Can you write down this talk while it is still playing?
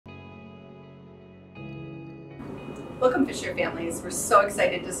Welcome, Fisher families. We're so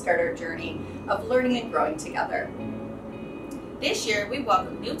excited to start our journey of learning and growing together. This year, we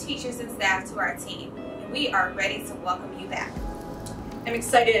welcome new teachers and staff to our team, and we are ready to welcome you back. I'm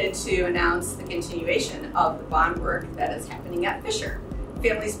excited to announce the continuation of the bond work that is happening at Fisher.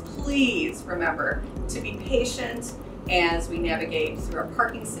 Families, please remember to be patient as we navigate through our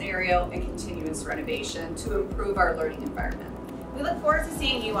parking scenario and continuous renovation to improve our learning environment. We look forward to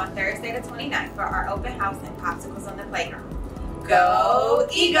seeing you on Thursday the 29th for our open house and popsicles on the playground. Go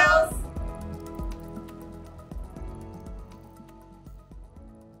Eagles!